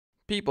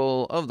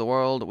People of the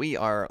world, we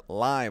are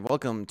live.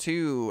 Welcome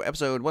to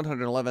episode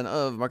 111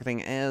 of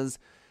Marketing as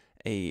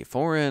a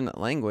Foreign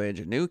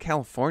Language. New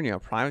California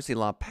privacy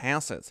law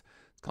passes.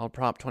 It's called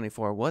Prop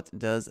 24. What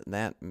does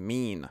that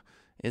mean?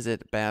 Is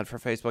it bad for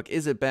Facebook?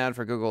 Is it bad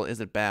for Google? Is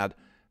it bad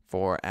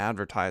for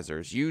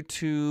advertisers?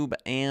 YouTube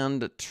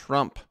and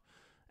Trump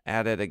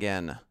at it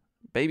again.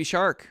 Baby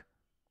Shark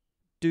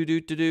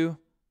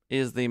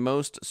is the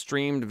most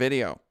streamed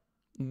video.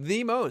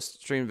 The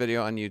most streamed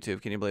video on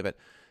YouTube. Can you believe it?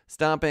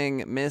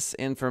 Stopping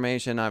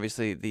misinformation.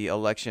 Obviously, the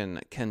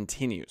election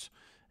continues.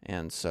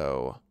 And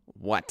so,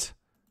 what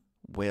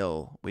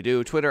will we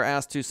do? Twitter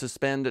asked to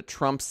suspend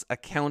Trump's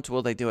account.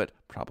 Will they do it?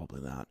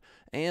 Probably not.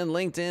 And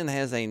LinkedIn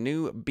has a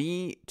new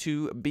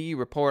B2B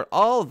report.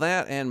 All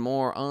that and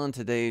more on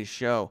today's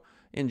show.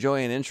 Enjoy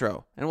an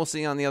intro, and we'll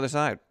see you on the other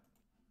side.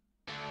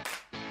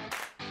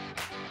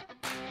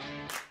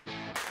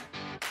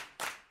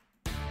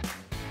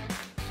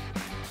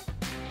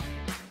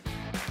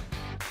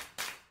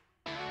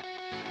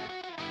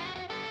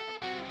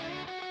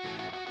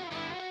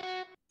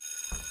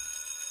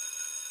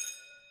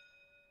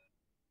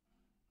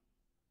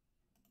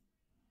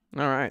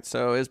 All right,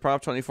 so is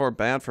Prop 24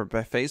 bad for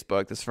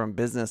Facebook? This is from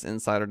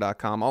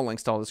businessinsider.com. All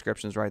links to all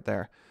descriptions right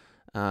there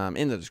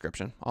in the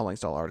description. All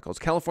links to all articles.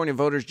 California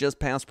voters just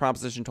passed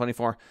Proposition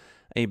 24,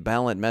 a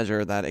ballot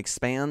measure that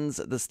expands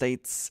the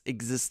state's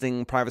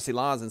existing privacy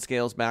laws and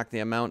scales back the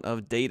amount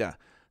of data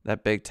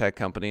that big tech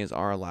companies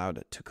are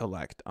allowed to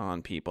collect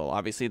on people.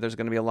 Obviously, there's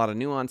going to be a lot of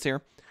nuance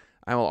here.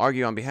 I will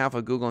argue on behalf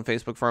of Google and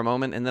Facebook for a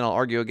moment, and then I'll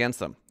argue against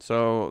them.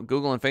 So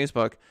Google and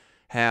Facebook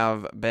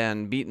have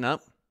been beaten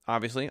up,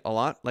 obviously, a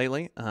lot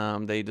lately.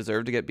 They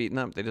deserve to get beaten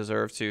up. They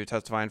deserve to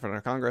testify in front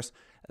of Congress.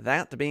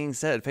 That being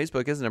said,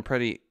 Facebook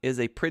is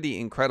a pretty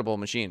incredible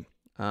machine.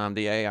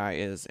 The AI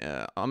is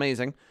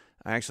amazing.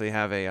 I actually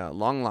have a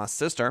long-lost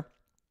sister,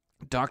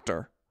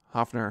 Dr.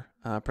 Hoffner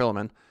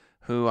Perlman,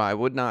 who I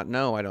would not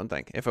know, I don't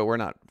think, if it were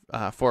not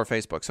for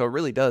Facebook. So it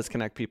really does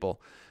connect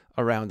people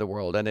around the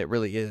world, and it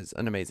really is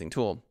an amazing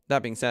tool.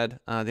 That being said,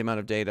 the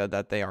amount of data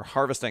that they are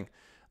harvesting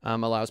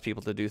allows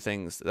people to do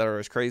things that are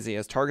as crazy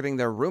as targeting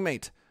their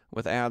roommate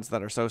with ads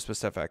that are so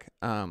specific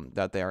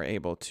that they are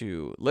able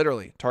to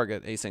literally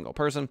target a single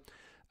person.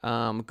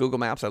 Google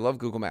Maps, I love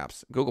Google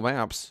Maps. Google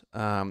Maps,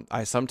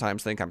 I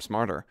sometimes think I'm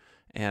smarter,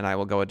 and I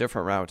will go a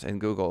different route in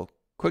Google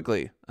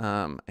quickly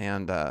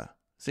and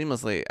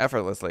seamlessly,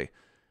 effortlessly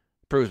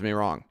proves me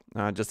wrong.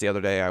 Just the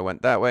other day, I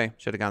went that way,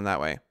 should have gone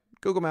that way.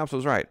 Google Maps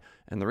was right.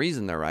 And the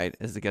reason they're right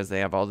is because they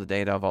have all the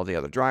data of all the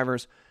other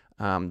drivers.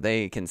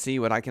 They can see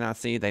what I cannot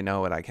see. They know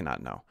what I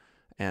cannot know.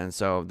 And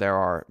so there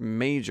are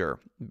major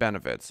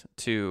benefits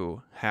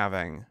to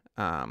having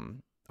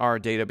our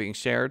data being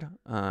shared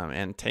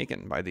and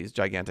taken by these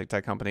gigantic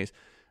tech companies.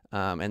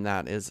 And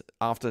that is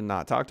often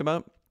not talked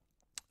about.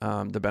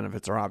 The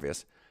benefits are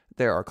obvious.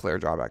 There are clear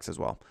drawbacks as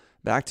well.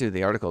 Back to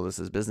the article. This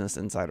is Business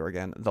Insider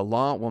again. The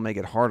law will make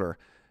it harder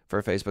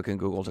for Facebook and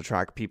Google to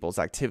track people's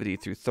activity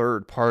through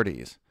third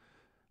parties,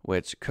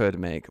 which could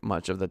make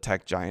much of the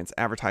tech giants'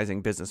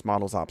 advertising business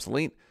models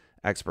obsolete,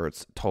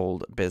 experts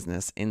told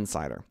Business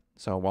Insider.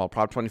 So while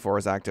Prop 24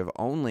 is active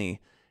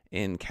only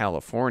in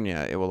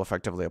California, it will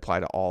effectively apply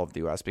to all of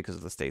the U.S. because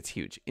of the state's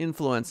huge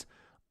influence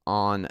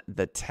on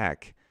the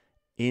tech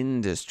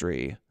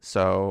industry.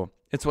 So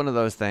it's one of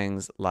those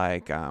things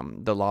like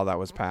the law that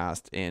was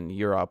passed in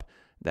Europe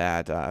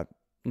that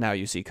now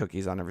you see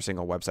cookies on every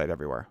single website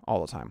everywhere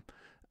all the time.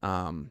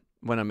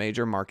 When a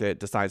major market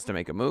decides to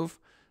make a move,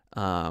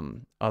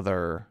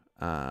 other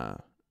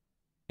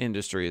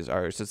industries,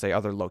 or I should say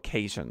other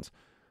locations,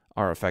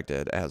 are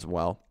affected as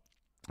well.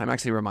 I'm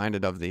actually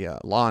reminded of the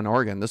law in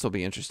Oregon. This will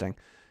be interesting.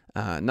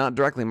 Not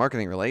directly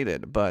marketing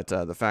related, but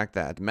the fact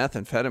that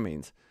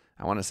methamphetamines,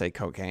 I want to say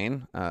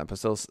cocaine,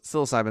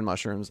 psilocybin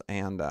mushrooms,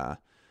 and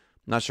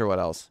not sure what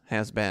else,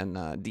 has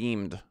been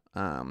deemed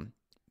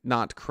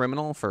not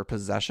criminal for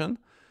possession.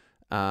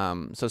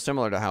 So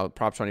similar to how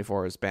Prop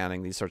 24 is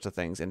banning these sorts of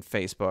things in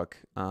Facebook,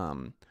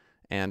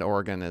 and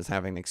Oregon is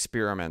having an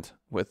experiment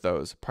with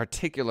those,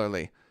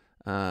 particularly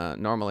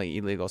normally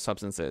illegal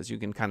substances. You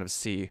can kind of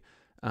see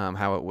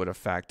how it would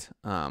affect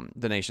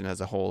the nation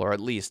as a whole, or at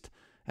least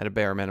at a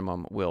bare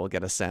minimum, we'll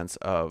get a sense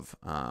of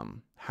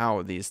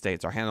how these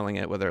states are handling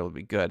it, whether it'll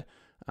be good.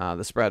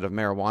 The spread of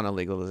marijuana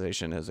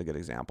legalization is a good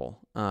example.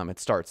 It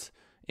starts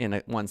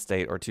in one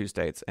state or two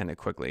states, and it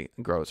quickly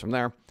grows from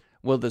there.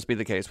 Will this be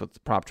the case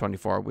with Prop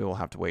 24? We will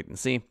have to wait and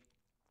see.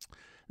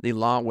 The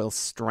law will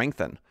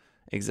strengthen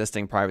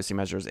existing privacy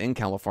measures in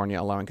California,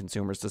 allowing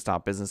consumers to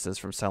stop businesses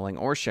from selling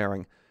or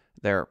sharing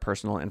their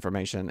personal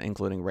information,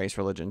 including race,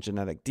 religion,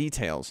 genetic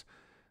details.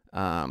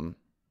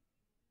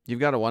 You've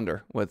got to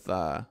wonder with,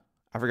 I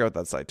forget what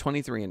that site,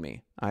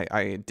 23andMe.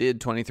 I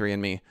did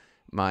 23andMe.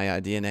 My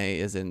DNA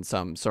is in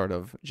some sort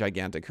of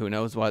gigantic who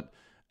knows what.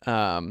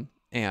 And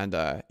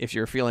if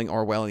you're feeling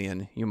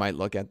Orwellian, you might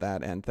look at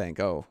that and think,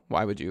 oh,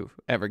 why would you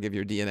ever give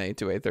your DNA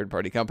to a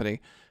third-party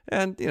company?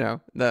 And,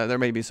 there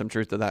may be some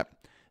truth to that.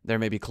 There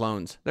may be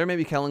clones. There may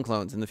be Kellen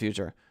clones in the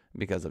future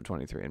because of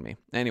 23andMe.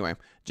 Anyway,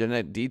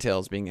 genetic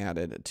details being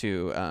added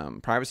to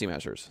privacy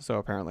measures. So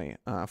apparently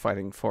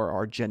fighting for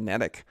our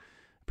genetic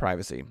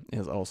privacy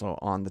is also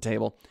on the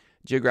table.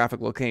 Geographic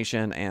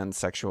location and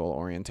sexual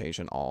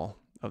orientation, all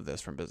of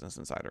this from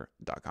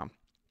BusinessInsider.com.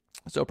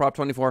 So Prop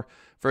 24,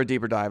 for a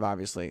deeper dive,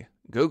 obviously,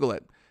 Google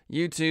it.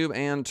 YouTube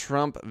and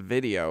Trump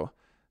video.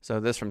 So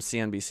this from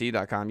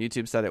CNBC.com.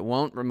 YouTube said it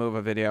won't remove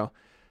a video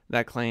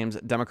that claims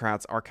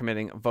Democrats are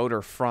committing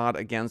voter fraud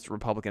against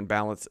Republican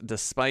ballots,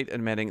 despite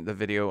admitting the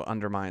video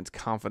undermines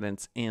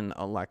confidence in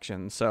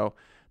elections. So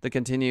the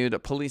continued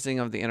policing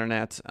of the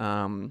internet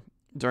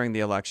during the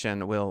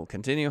election will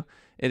continue.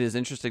 It is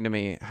interesting to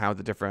me how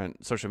the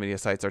different social media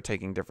sites are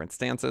taking different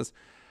stances.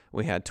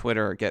 We had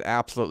Twitter get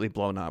absolutely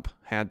blown up,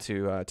 had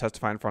to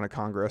testify in front of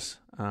Congress.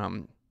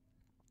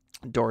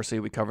 Dorsey,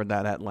 we covered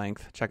that at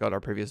length. Check out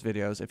our previous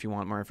videos if you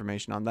want more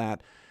information on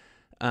that.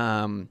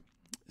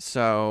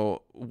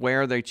 So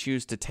where they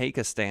choose to take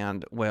a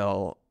stand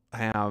will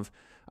have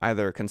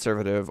either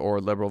conservative or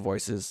liberal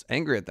voices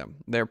angry at them.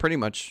 They're pretty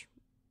much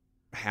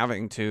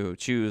having to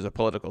choose a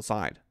political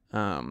side.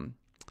 A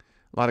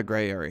lot of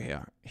gray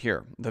area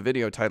here. The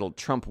video titled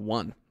Trump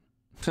Won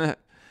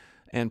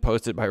and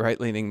posted by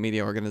right-leaning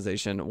media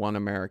organization One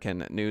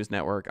American News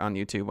Network on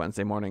YouTube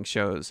Wednesday morning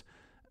shows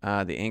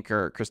the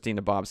anchor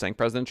Christina Bobb saying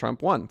President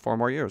Trump won 4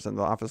 more years in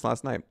the office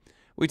last night.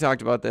 We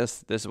talked about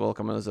this. This will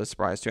come as a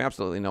surprise to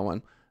absolutely no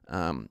one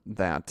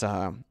that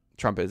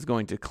Trump is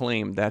going to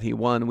claim that he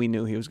won. We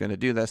knew he was going to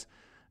do this.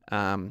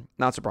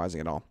 Not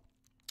surprising at all.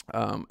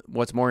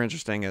 What's more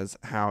interesting is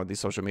how the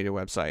social media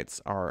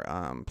websites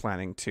are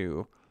planning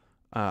to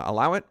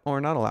allow it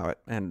or not allow it,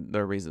 and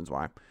the reasons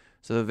why.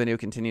 So the video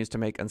continues to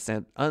make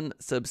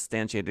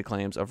unsubstantiated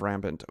claims of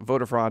rampant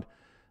voter fraud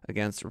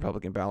against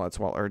Republican ballots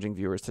while urging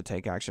viewers to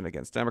take action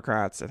against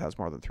Democrats. It has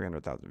more than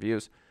 300,000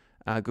 views.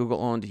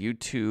 Google-owned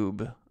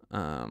YouTube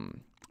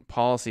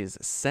policies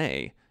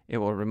say it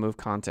will remove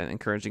content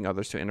encouraging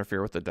others to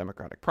interfere with the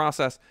democratic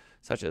process,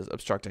 such as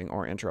obstructing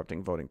or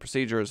interrupting voting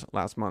procedures.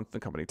 Last month, the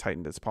company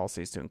tightened its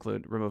policies to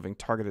include removing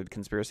targeted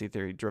conspiracy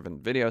theory-driven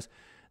videos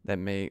that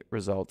may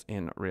result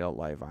in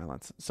real-life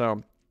violence.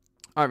 So,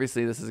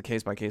 obviously, this is a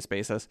case-by-case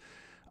basis.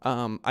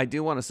 I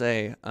do want to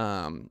say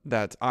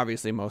that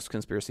obviously most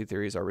conspiracy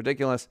theories are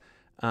ridiculous,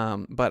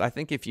 but I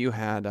think if you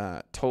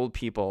had told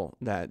people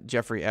that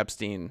Jeffrey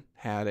Epstein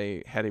had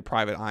a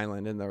private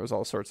island and there was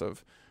all sorts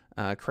of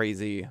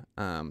crazy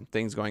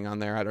things going on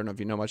there, I don't know if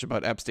you know much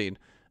about Epstein,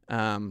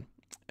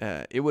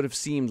 it would have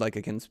seemed like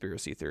a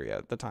conspiracy theory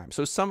at the time.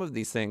 So some of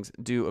these things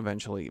do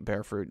eventually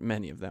bear fruit.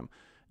 Many of them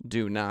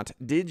do not.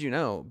 Did you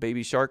know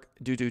Baby Shark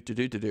do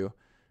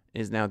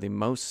is now the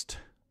most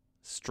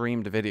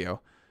streamed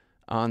video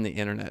on the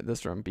internet? This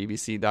from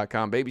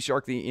BBC.com. Baby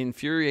Shark, the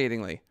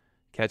infuriatingly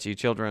catchy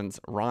children's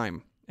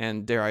rhyme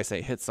and, dare I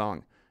say, hit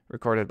song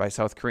recorded by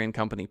South Korean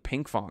company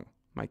Pinkfong.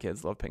 My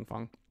kids love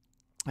Pinkfong.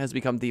 Has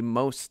become the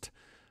most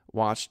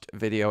watched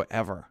video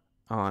ever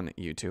on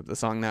YouTube. The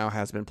song now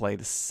has been played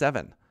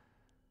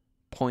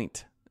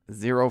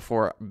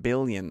 7.04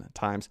 billion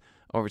times,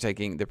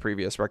 overtaking the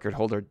previous record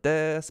holder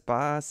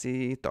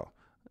Despacito,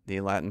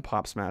 the Latin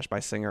pop smash by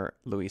singer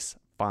Luis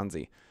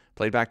Fonsi.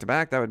 Played back to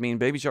back, that would mean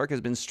Baby Shark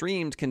has been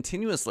streamed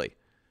continuously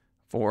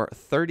for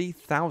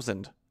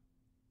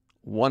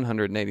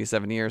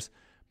 30,187 years.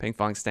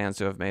 Pinkfong stands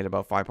to have made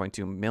about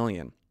 5.2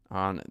 million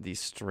on the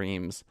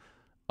streams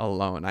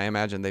alone. I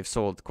imagine they've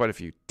sold quite a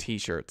few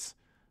t-shirts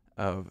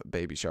of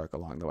Baby Shark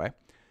along the way.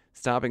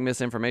 Stopping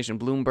misinformation,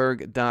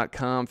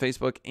 Bloomberg.com,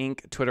 Facebook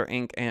Inc., Twitter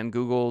Inc., and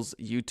Google's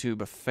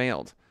YouTube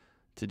failed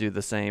to do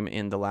the same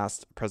in the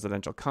last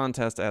presidential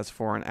contest as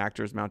foreign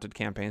actors mounted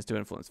campaigns to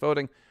influence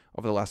voting.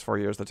 Over the last 4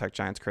 years, the tech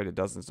giants created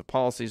dozens of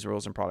policies,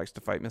 rules, and products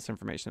to fight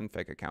misinformation and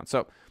fake accounts.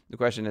 So the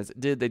question is,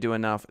 did they do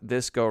enough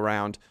this go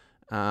round?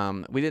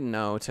 We didn't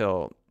know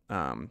till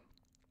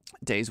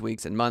days,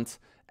 weeks, and months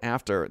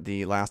after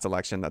the last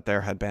election that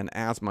there had been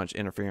as much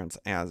interference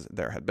as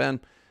there had been.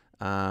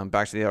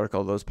 Back to the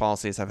article, those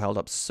policies have held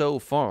up so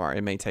far,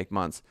 it may take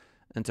months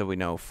until we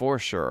know for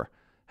sure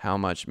how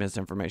much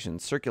misinformation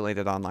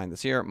circulated online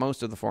this year.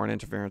 Most of the foreign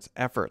interference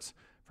efforts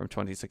from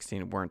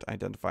 2016 weren't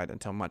identified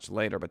until much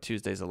later, but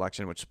Tuesday's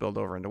election, which spilled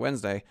over into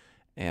Wednesday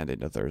and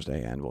into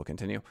Thursday and will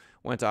continue,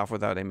 went off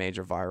without a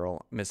major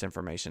viral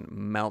misinformation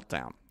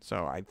meltdown.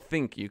 So I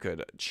think you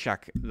could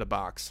check the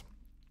box,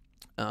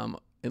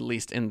 at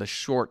least in the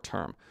short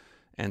term,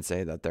 and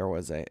say that there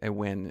was a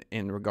win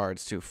in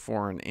regards to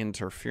foreign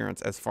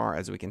interference as far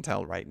as we can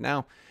tell right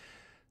now.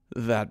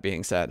 That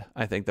being said,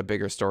 I think the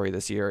bigger story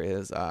this year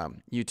is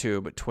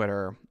YouTube,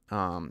 Twitter,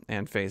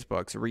 and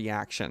Facebook's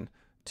reaction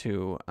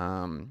to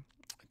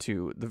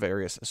the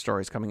various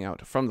stories coming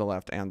out from the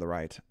left and the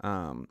right.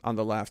 On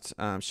the left,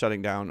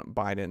 shutting down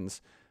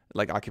Biden's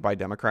Occupy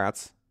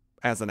Democrats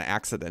as an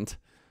accident.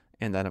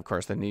 And then, of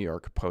course, the New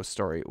York Post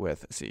story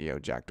with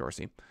CEO Jack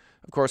Dorsey.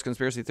 Of course,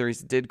 conspiracy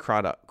theories did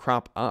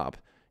crop up,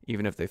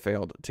 even if they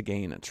failed to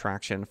gain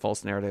traction.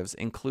 False narratives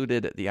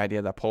included the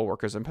idea that poll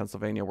workers in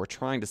Pennsylvania were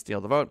trying to steal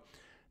the vote.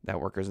 that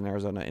workers in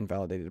Arizona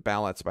invalidated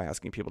ballots by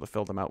asking people to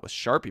fill them out with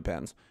Sharpie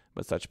pens,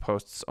 but such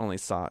posts only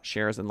saw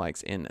shares and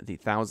likes in the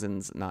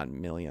thousands, not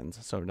millions,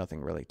 so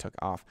nothing really took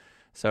off.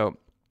 So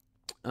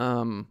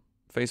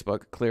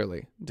Facebook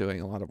clearly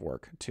doing a lot of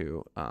work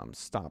to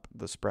stop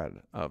the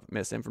spread of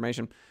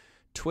misinformation.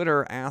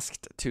 Twitter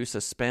asked to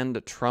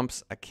suspend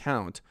Trump's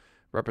account.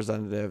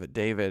 Representative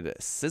David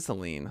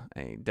Cicilline,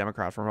 a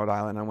Democrat from Rhode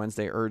Island, on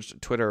Wednesday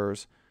urged Twitter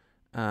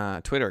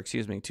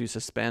to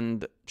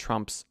suspend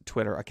Trump's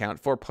Twitter account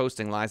for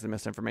posting lies and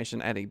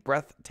misinformation at a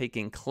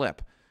breathtaking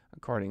clip,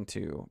 according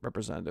to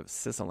Representative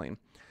Cicilline.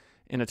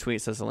 In a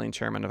tweet, Cicilline,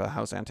 chairman of the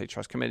House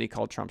Antitrust Committee,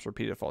 called Trump's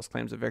repeated false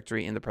claims of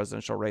victory in the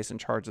presidential race and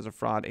charges of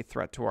fraud a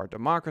threat to our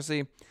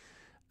democracy.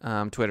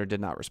 Twitter did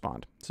not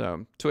respond.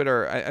 So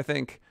Twitter, I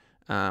think,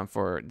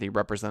 for the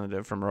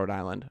representative from Rhode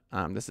Island,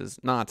 this is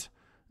not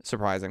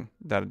surprising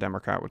that a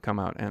Democrat would come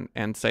out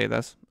and say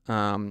this.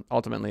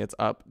 Ultimately, it's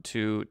up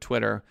to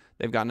Twitter.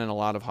 They've gotten in a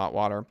lot of hot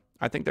water.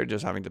 I think they're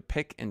just having to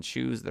pick and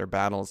choose their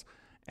battles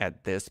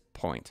at this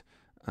point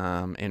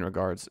in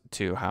regards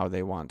to how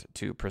they want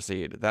to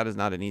proceed. That is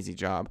not an easy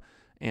job.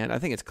 And I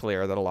think it's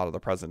clear that a lot of the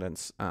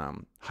president's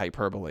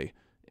hyperbole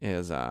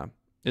is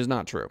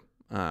not true.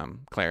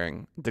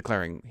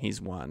 Declaring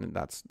he's won, and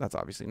that's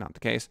obviously not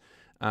the case.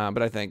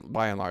 But I think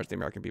by and large, the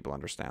American people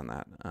understand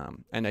that.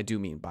 And I do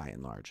mean by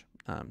and large,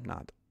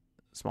 not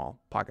small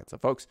pockets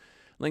of folks.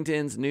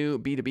 LinkedIn's new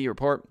B2B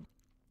report.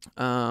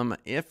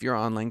 If you're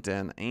on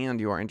LinkedIn and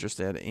you are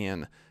interested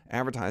in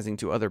advertising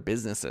to other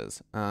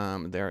businesses,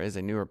 there is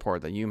a new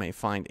report that you may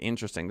find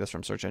interesting. This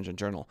from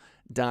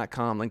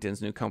SearchEngineJournal.com.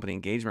 LinkedIn's new company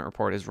engagement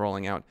report is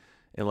rolling out.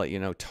 It'll let you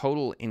know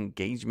total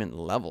engagement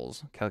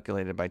levels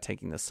calculated by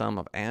taking the sum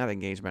of ad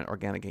engagement,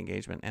 organic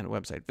engagement, and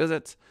website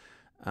visits.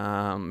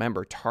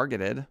 Member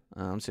targeted,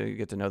 so you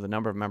get to know the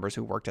number of members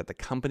who worked at the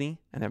company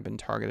and have been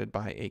targeted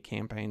by a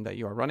campaign that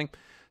you are running.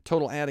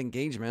 Total ad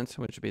engagement,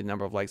 which would be the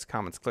number of likes,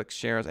 comments, clicks,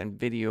 shares, and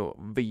video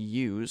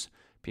views,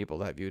 people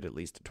that viewed at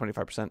least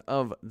 25%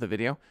 of the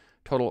video.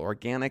 Total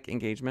organic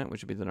engagement,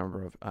 which would be the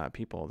number of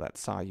people that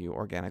saw you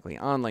organically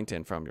on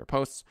LinkedIn from your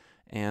posts,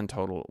 and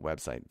total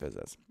website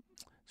visits.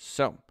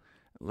 So,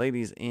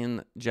 ladies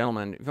and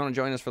gentlemen, if you want to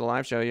join us for the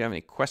live show, you have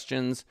any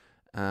questions,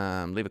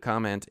 leave a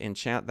comment in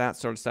chat, that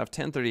sort of stuff.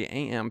 10:30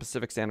 a.m.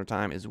 Pacific Standard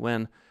Time is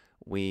when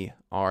we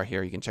are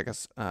here. You can check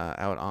us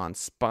out on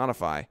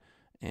Spotify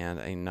and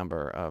a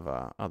number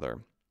of other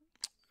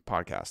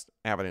podcast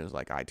avenues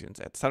like iTunes,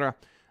 etc.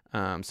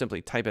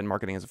 Simply type in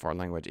marketing as a foreign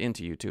language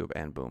into YouTube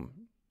and boom,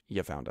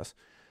 you found us.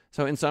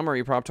 So in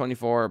summary, Prop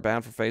 24,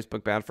 bad for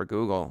Facebook, bad for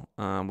Google.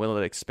 Will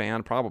it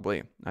expand?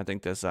 Probably. I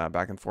think this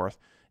back and forth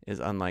is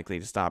unlikely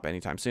to stop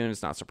anytime soon.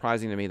 It's not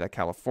surprising to me that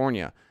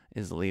California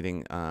is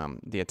leading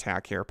the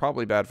attack here.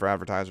 Probably bad for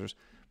advertisers,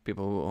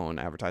 people who own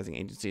advertising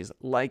agencies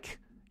like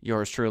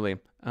yours truly.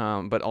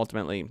 But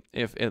ultimately,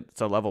 if it's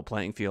a level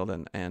playing field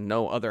and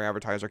no other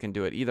advertiser can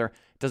do it either,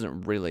 it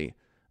doesn't really,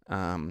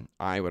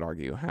 I would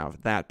argue,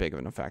 have that big of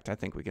an effect. I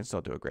think we can still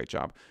do a great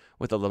job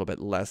with a little bit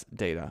less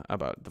data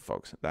about the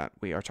folks that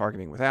we are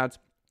targeting with ads.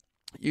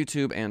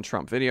 YouTube and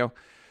Trump video.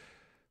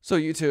 So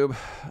YouTube,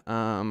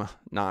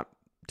 not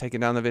taking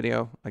down the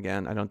video.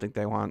 Again, I don't think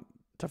they want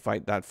to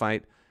fight that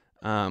fight.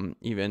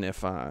 Even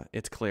if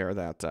it's clear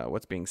that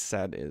what's being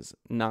said is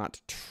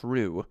not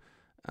true.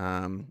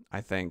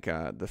 I think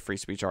the free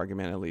speech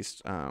argument, at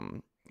least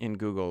in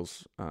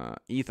Google's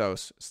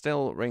ethos,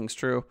 still rings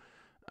true.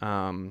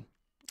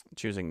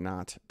 Choosing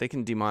not. They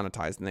can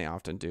demonetize, and they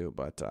often do,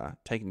 but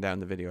taking down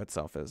the video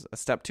itself is a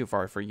step too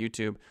far for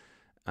YouTube.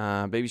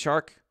 Baby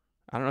Shark,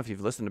 I don't know if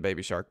you've listened to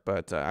Baby Shark,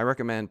 but I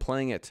recommend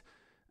playing it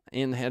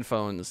in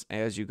headphones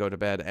as you go to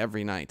bed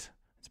every night.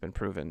 It's been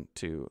proven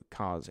to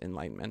cause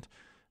enlightenment.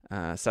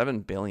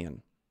 7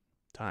 billion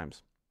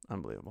times.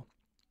 Unbelievable.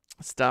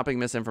 Stopping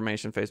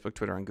misinformation, Facebook,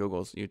 Twitter, and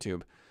Google's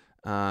YouTube.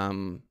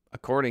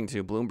 According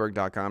to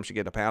Bloomberg.com, should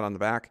get a pat on the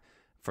back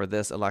for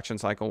this election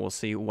cycle. We'll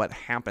see what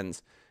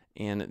happens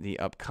in the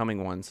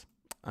upcoming ones.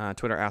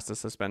 Twitter asked to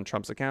suspend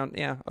Trump's account.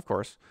 Yeah, of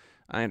course.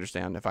 I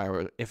understand. If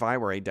I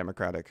were a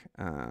Democratic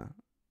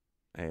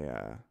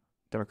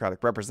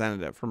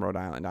representative from Rhode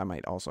Island, I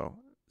might also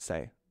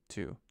say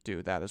to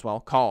do that as well.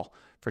 Call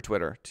for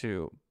Twitter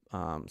to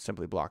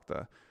simply block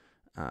the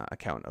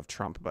account of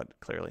Trump, but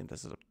clearly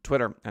this is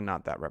Twitter and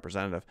not that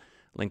representative.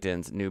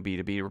 LinkedIn's new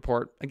B2B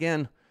report.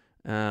 Again,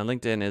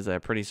 LinkedIn is a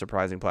pretty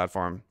surprising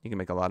platform. You can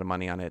make a lot of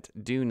money on it.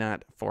 Do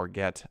not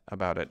forget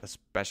about it,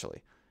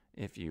 especially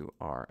if you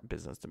are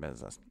business to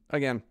business.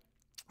 Again,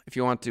 if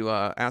you want to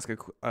ask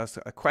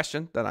a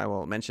question that I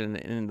will mention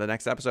in the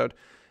next episode,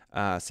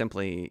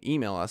 simply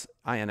email us,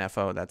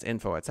 info, that's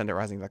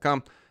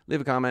info@senditrising.com.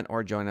 Leave a comment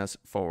or join us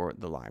for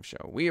the live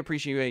show. We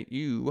appreciate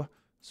you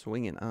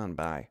swinging on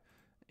by,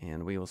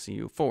 and we will see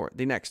you for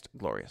the next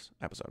glorious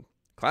episode.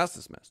 Class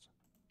dismissed.